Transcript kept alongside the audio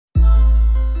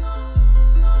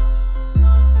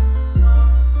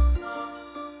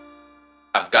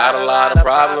got a lot of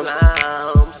problems,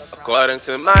 according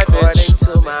to my bitch.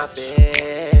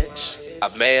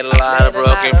 I've made a lot of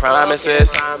broken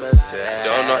promises,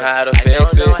 don't know how to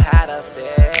fix it.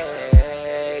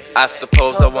 I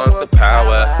suppose I want the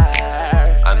power,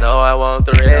 I know I want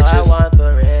the riches.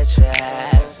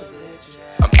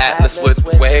 I'm Atlas with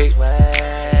weight,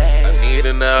 I need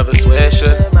another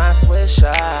swisher.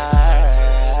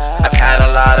 I've had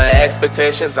a lot of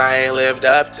expectations I ain't lived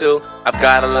up to. I've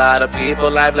got a lot of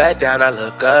people I've let down I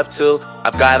look up to.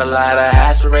 I've got a lot of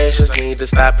aspirations, need to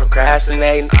stop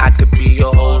procrastinating. I could be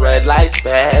your whole red light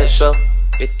special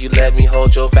if you let me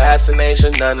hold your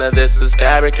fascination. None of this is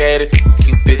fabricated,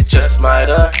 Cupid just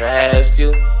might arrest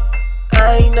you.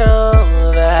 I know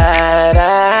that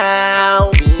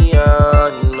I'll be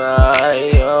on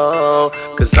my own,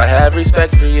 cause I have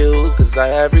respect for you, cause I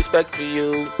have respect for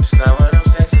you. It's not when I'm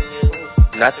sexing you,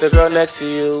 not the girl next to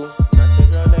you, not the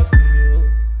girl next to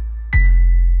you.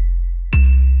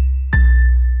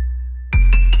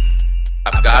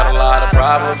 I've got a lot of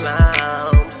problems,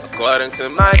 according to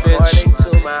my bitch.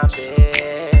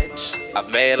 I've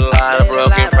made a lot of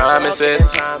broken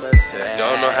promises,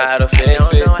 don't know how to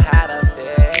fix it.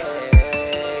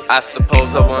 I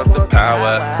suppose I want the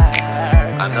power,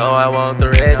 I know I want the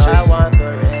riches.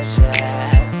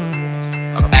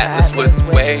 I'm Atlas with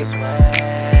weight,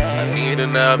 I need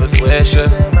another swisher.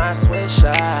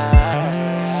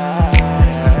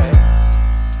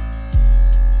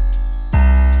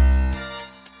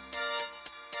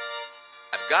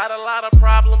 I've got a lot of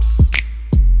problems,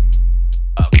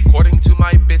 according to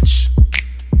my bitch.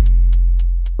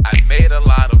 I've made a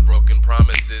lot of broken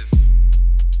promises,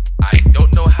 I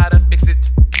don't know how to fix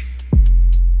it.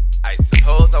 I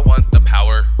suppose I want the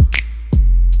power,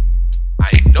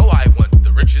 I know I want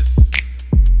the riches.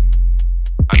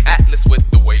 I'm Atlas with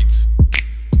the weight,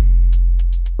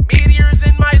 meteors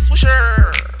in my swisher.